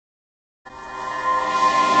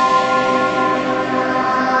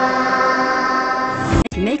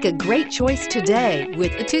Make a great choice today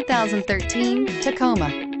with the 2013 Tacoma.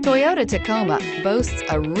 Toyota Tacoma boasts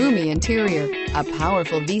a roomy interior, a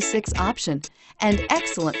powerful V6 option, and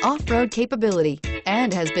excellent off-road capability,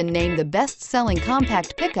 and has been named the best-selling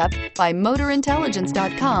compact pickup by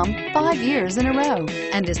MotorIntelligence.com 5 years in a row,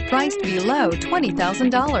 and is priced below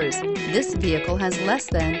 $20,000. This vehicle has less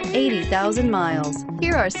than 80,000 miles.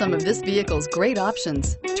 Here are some of this vehicle's great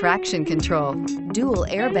options: traction control, dual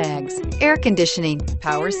airbags, air conditioning,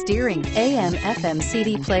 power steering, AM/FM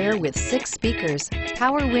CD player with 6 speakers,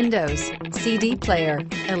 power windows, CD player,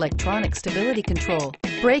 electronic stability control,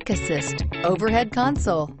 brake assist, overhead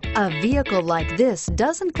console. A vehicle like this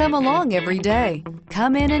doesn't come along every day.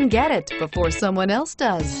 Come in and get it before someone else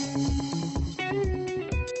does.